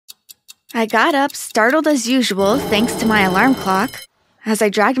I got up, startled as usual, thanks to my alarm clock. As I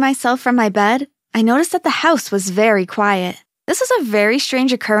dragged myself from my bed, I noticed that the house was very quiet. This was a very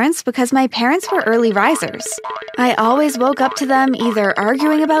strange occurrence because my parents were early risers. I always woke up to them either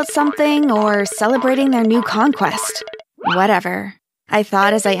arguing about something or celebrating their new conquest. Whatever, I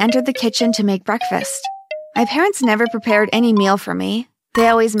thought as I entered the kitchen to make breakfast. My parents never prepared any meal for me. They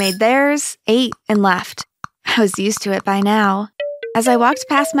always made theirs, ate, and left. I was used to it by now. As I walked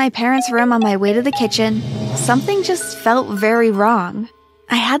past my parents' room on my way to the kitchen, something just felt very wrong.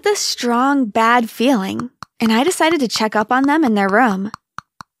 I had this strong, bad feeling, and I decided to check up on them in their room.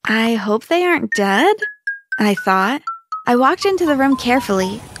 I hope they aren't dead, I thought. I walked into the room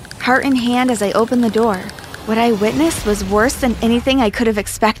carefully, heart in hand as I opened the door. What I witnessed was worse than anything I could have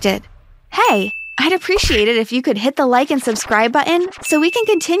expected. Hey, I'd appreciate it if you could hit the like and subscribe button so we can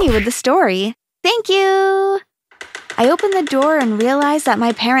continue with the story. Thank you! I opened the door and realized that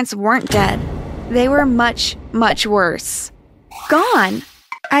my parents weren't dead. They were much, much worse. Gone!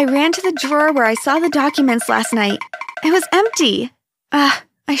 I ran to the drawer where I saw the documents last night. It was empty.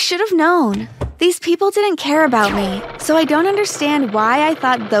 I should have known. These people didn't care about me, so I don't understand why I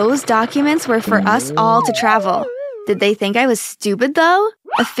thought those documents were for us all to travel. Did they think I was stupid, though?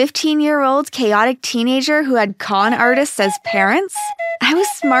 A 15-year-old chaotic teenager who had con artists as parents? I was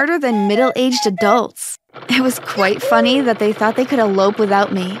smarter than middle-aged adults. It was quite funny that they thought they could elope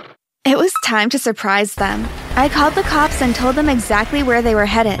without me. It was time to surprise them. I called the cops and told them exactly where they were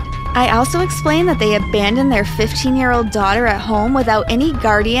headed. I also explained that they abandoned their 15-year-old daughter at home without any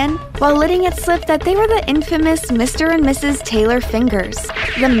guardian, while letting it slip that they were the infamous Mr. and Mrs. Taylor Fingers,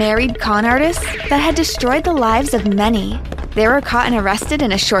 the married con artists that had destroyed the lives of many. They were caught and arrested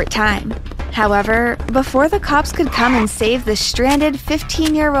in a short time. However, before the cops could come and save the stranded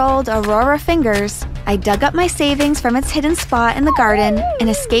 15-year-old Aurora Fingers, I dug up my savings from its hidden spot in the garden and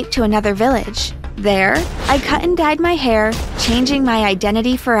escaped to another village. There, I cut and dyed my hair, changing my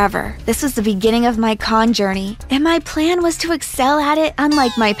identity forever. This was the beginning of my con journey, and my plan was to excel at it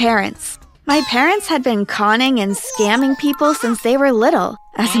unlike my parents. My parents had been conning and scamming people since they were little.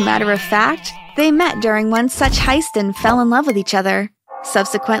 As a matter of fact, they met during one such heist and fell in love with each other,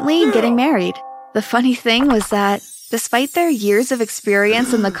 subsequently getting married. The funny thing was that, despite their years of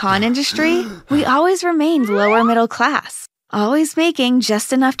experience in the con industry, we always remained lower middle class, always making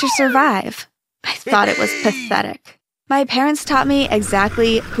just enough to survive. I thought it was pathetic. My parents taught me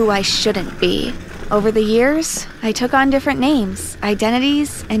exactly who I shouldn't be. Over the years, I took on different names,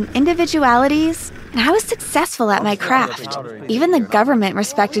 identities, and individualities, and I was successful at my craft. Even the government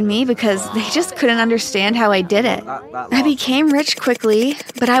respected me because they just couldn't understand how I did it. I became rich quickly,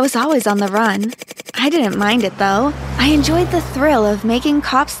 but I was always on the run. I didn't mind it, though. I enjoyed the thrill of making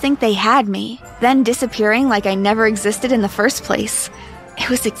cops think they had me, then disappearing like I never existed in the first place. It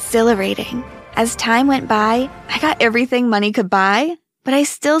was exhilarating. As time went by, I got everything money could buy, but I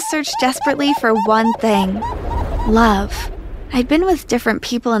still searched desperately for one thing: love. I'd been with different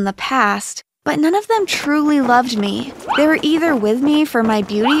people in the past, but none of them truly loved me. They were either with me for my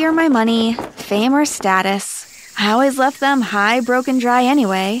beauty or my money, fame or status. I always left them high, broken, dry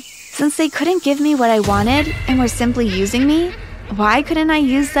anyway. Since they couldn't give me what I wanted and were simply using me, why couldn't I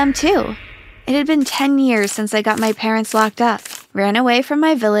use them too? It had been 10 years since I got my parents locked up, ran away from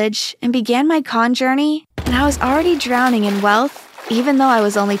my village, and began my con journey, and I was already drowning in wealth, even though I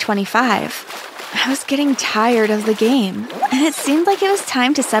was only 25. I was getting tired of the game, and it seemed like it was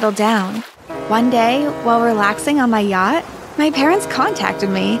time to settle down. One day, while relaxing on my yacht, my parents contacted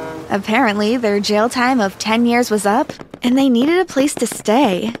me. Apparently, their jail time of 10 years was up, and they needed a place to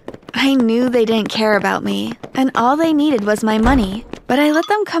stay. I knew they didn't care about me, and all they needed was my money, but I let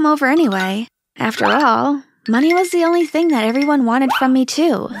them come over anyway. After all, money was the only thing that everyone wanted from me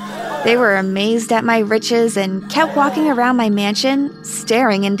too. They were amazed at my riches and kept walking around my mansion,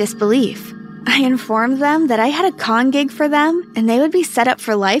 staring in disbelief. I informed them that I had a con gig for them, and they would be set up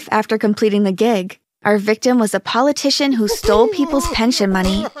for life after completing the gig. Our victim was a politician who stole people's pension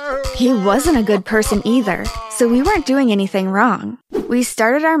money. He wasn't a good person either, so we weren't doing anything wrong. We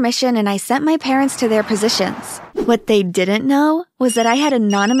started our mission and I sent my parents to their positions. What they didn't know was that I had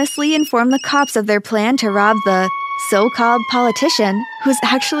anonymously informed the cops of their plan to rob the so-called politician, who's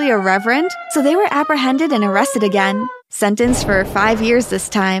actually a reverend, so they were apprehended and arrested again, sentenced for 5 years this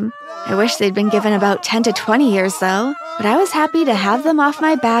time. I wish they'd been given about 10 to 20 years though, but I was happy to have them off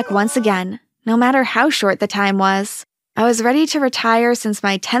my back once again, no matter how short the time was. I was ready to retire since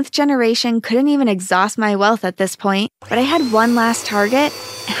my 10th generation couldn't even exhaust my wealth at this point, but I had one last target,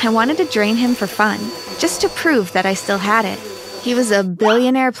 and I wanted to drain him for fun, just to prove that I still had it. He was a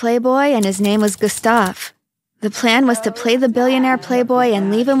billionaire playboy and his name was Gustav. The plan was to play the billionaire playboy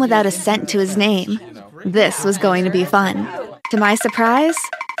and leave him without a cent to his name. This was going to be fun. To my surprise,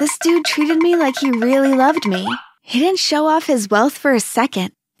 this dude treated me like he really loved me. He didn't show off his wealth for a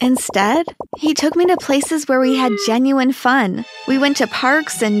second. Instead, he took me to places where we had genuine fun. We went to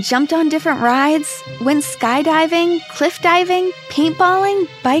parks and jumped on different rides, went skydiving, cliff diving, paintballing,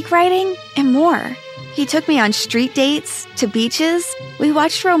 bike riding, and more. He took me on street dates, to beaches. We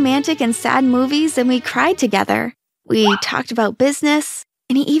watched romantic and sad movies and we cried together. We talked about business,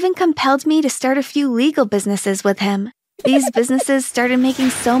 and he even compelled me to start a few legal businesses with him. These businesses started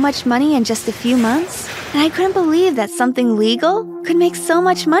making so much money in just a few months, and I couldn't believe that something legal could make so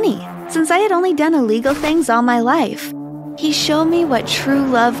much money, since I had only done illegal things all my life. He showed me what true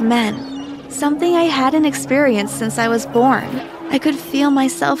love meant, something I hadn't experienced since I was born. I could feel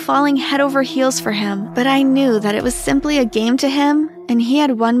myself falling head over heels for him, but I knew that it was simply a game to him, and he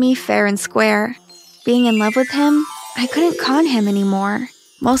had won me fair and square. Being in love with him, I couldn't con him anymore,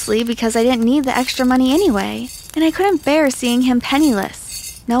 mostly because I didn't need the extra money anyway. And I couldn't bear seeing him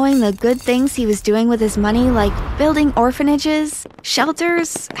penniless, knowing the good things he was doing with his money, like building orphanages,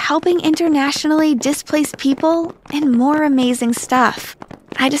 shelters, helping internationally displaced people, and more amazing stuff.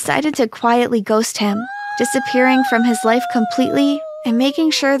 I decided to quietly ghost him, disappearing from his life completely and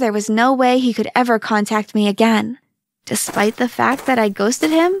making sure there was no way he could ever contact me again. Despite the fact that I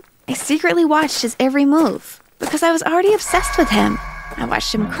ghosted him, I secretly watched his every move, because I was already obsessed with him. I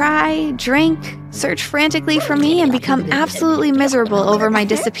watched him cry, drink, search frantically for me, and become absolutely miserable over my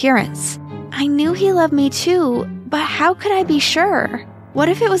disappearance. I knew he loved me too, but how could I be sure? What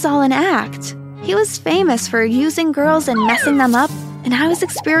if it was all an act? He was famous for using girls and messing them up, and I was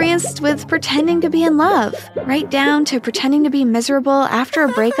experienced with pretending to be in love, right down to pretending to be miserable after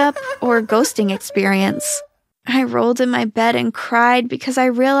a breakup or ghosting experience. I rolled in my bed and cried because I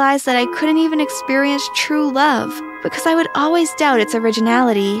realized that I couldn't even experience true love, because I would always doubt its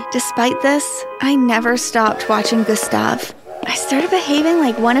originality. Despite this, I never stopped watching Gustav. I started behaving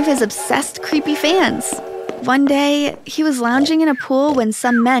like one of his obsessed, creepy fans. One day, he was lounging in a pool when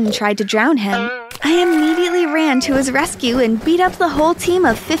some men tried to drown him. I immediately ran to his rescue and beat up the whole team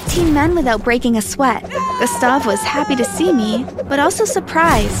of 15 men without breaking a sweat. Gustav was happy to see me, but also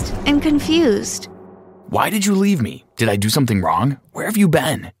surprised and confused. Why did you leave me? Did I do something wrong? Where have you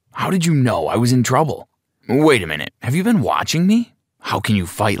been? How did you know I was in trouble? Wait a minute, have you been watching me? How can you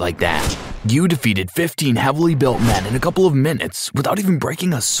fight like that? You defeated 15 heavily built men in a couple of minutes without even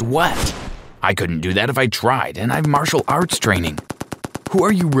breaking a sweat. I couldn't do that if I tried, and I have martial arts training. Who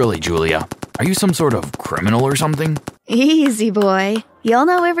are you really, Julia? Are you some sort of criminal or something? Easy, boy. You'll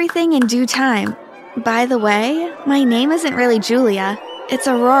know everything in due time. By the way, my name isn't really Julia. It's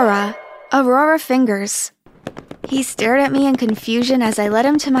Aurora. Aurora Fingers. He stared at me in confusion as I led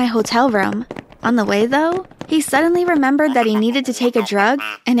him to my hotel room. On the way, though, he suddenly remembered that he needed to take a drug,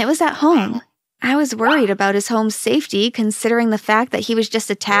 and it was at home. I was worried about his home's safety, considering the fact that he was just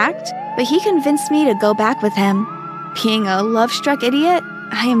attacked, but he convinced me to go back with him. Being a love-struck idiot,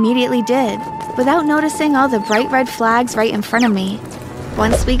 I immediately did, without noticing all the bright red flags right in front of me.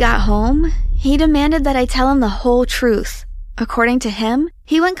 Once we got home, he demanded that I tell him the whole truth. According to him,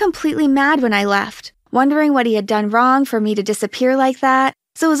 he went completely mad when I left, wondering what he had done wrong for me to disappear like that,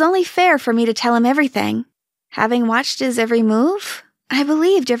 so it was only fair for me to tell him everything. Having watched his every move, I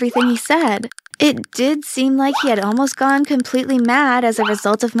believed everything he said. It did seem like he had almost gone completely mad as a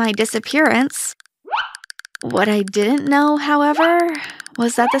result of my disappearance. What I didn't know, however,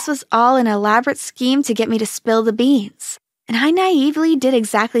 was that this was all an elaborate scheme to get me to spill the beans. And I naively did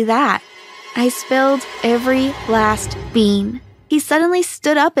exactly that. I spilled every last bean. He suddenly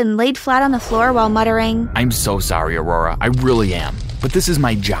stood up and laid flat on the floor while muttering, I'm so sorry, Aurora. I really am. But this is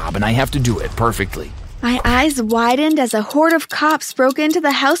my job and I have to do it perfectly. My eyes widened as a horde of cops broke into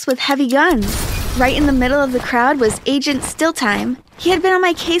the house with heavy guns. Right in the middle of the crowd was Agent Stilltime. He had been on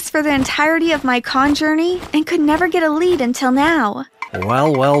my case for the entirety of my con journey and could never get a lead until now.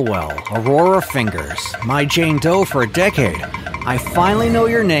 Well, Aurora Fingers, my Jane Doe for a decade. I finally know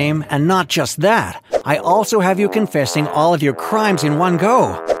your name, and not just that. I also have you confessing all of your crimes in one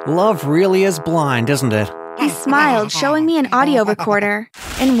go. Love really is blind, isn't it? He smiled, showing me an audio recorder.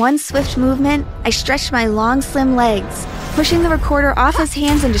 In one swift movement, I stretched my long, slim legs, pushing the recorder off his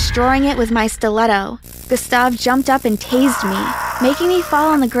hands and destroying it with my stiletto. Gustav jumped up and tased me, making me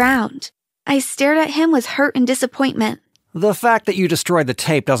fall on the ground. I stared at him with hurt and disappointment. The fact that you destroyed the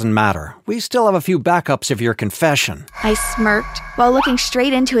tape doesn't matter. We still have a few backups of your confession. I smirked while looking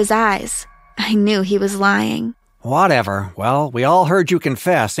straight into his eyes. I knew he was lying. Whatever. Well, we all heard you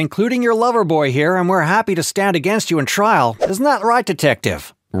confess, including your lover boy here, and we're happy to stand against you in trial. Isn't that right,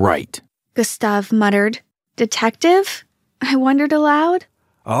 Detective? Right. Gustav muttered. Detective? I wondered aloud.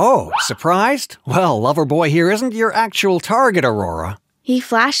 Oh, surprised? Well, lover boy here isn't your actual target, Aurora. He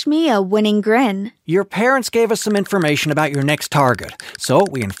flashed me a winning grin. Your parents gave us some information about your next target, so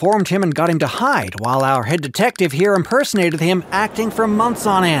we informed him and got him to hide while our head detective here impersonated him, acting for months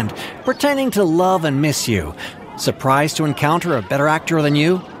on end, pretending to love and miss you. Surprised to encounter a better actor than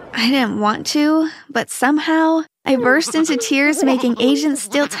you? I didn't want to, but somehow I burst into tears, making Agent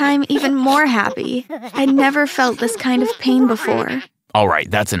Steal Time even more happy. I'd never felt this kind of pain before. All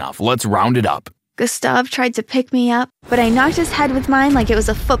right, that's enough. Let's round it up. Gustav tried to pick me up, but I knocked his head with mine like it was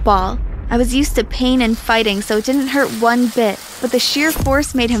a football. I was used to pain and fighting, so it didn't hurt one bit, but the sheer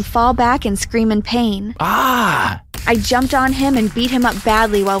force made him fall back and scream in pain. Ah! I jumped on him and beat him up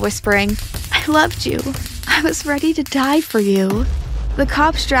badly while whispering, "I loved you. I was ready to die for you." The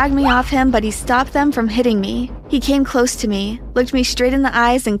cops dragged me off him, but he stopped them from hitting me. He came close to me, looked me straight in the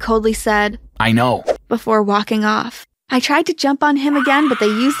eyes, and coldly said, I know. before walking off. I tried to jump on him again, but they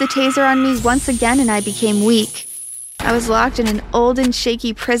used the taser on me once again and I became weak. I was locked in an old and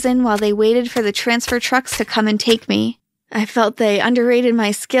shaky prison while they waited for the transfer trucks to come and take me. I felt they underrated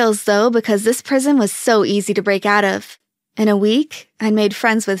my skills, though, because this prison was so easy to break out of. In a week, I made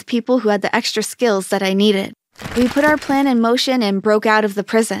friends with people who had the extra skills that I needed. We put our plan in motion and broke out of the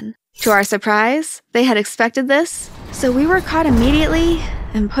prison. To our surprise, they had expected this, so we were caught immediately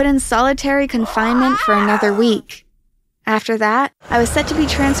and put in solitary confinement for another week. After that, I was set to be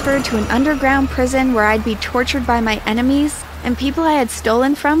transferred to an underground prison where I'd be tortured by my enemies and people I had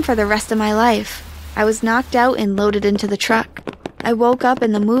stolen from for the rest of my life. I was knocked out and loaded into the truck. I woke up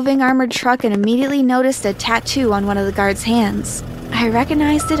in the moving armored truck and immediately noticed a tattoo on one of the guards' hands. I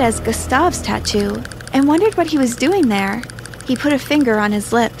recognized it as Gustav's tattoo and wondered what he was doing there. He put a finger on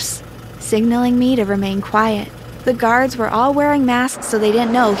his lips, signaling me to remain quiet. The guards were all wearing masks, so they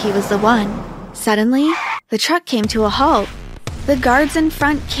didn't know he was the one. Suddenly, the truck came to a halt. The guards in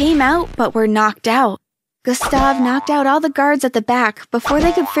front came out but were knocked out. Gustav knocked out all the guards at the back before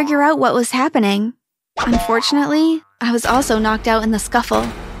they could figure out what was happening. Unfortunately, I was also knocked out in the scuffle.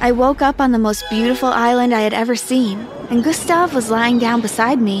 I woke up on the most beautiful island I had ever seen, and Gustav was lying down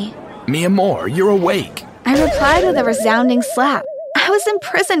beside me. Mi amor, you're awake. I replied with a resounding slap. I was in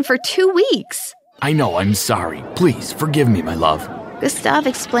prison for 2 weeks. I know, I'm sorry. Please, forgive me, my love. Gustav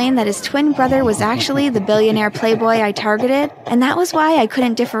explained that his twin brother was actually the billionaire playboy I targeted, and that was why I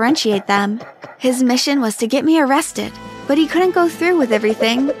couldn't differentiate them. His mission was to get me arrested, but he couldn't go through with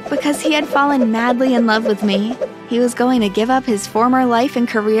everything because he had fallen madly in love with me. He was going to give up his former life and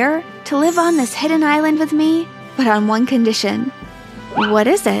career to live on this hidden island with me, but on one condition. What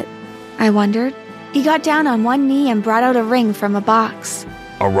is it? I wondered. He got down on one knee and brought out a ring from a box.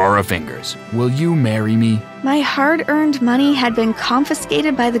 Aurora Fingers, will you marry me? My hard-earned money had been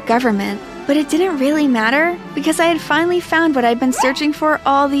confiscated by the government, but it didn't really matter because I had finally found what I'd been searching for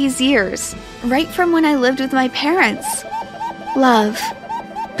all these years, right from when I lived with my parents. Love.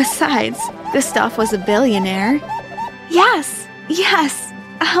 Besides, Gustav was a billionaire. Yes,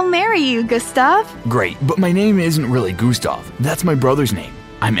 I'll marry you, Gustav. Great, but my name isn't really Gustav. That's my brother's name.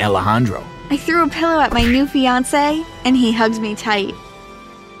 I'm Alejandro. I threw a pillow at my new fiancé, and he hugged me tight.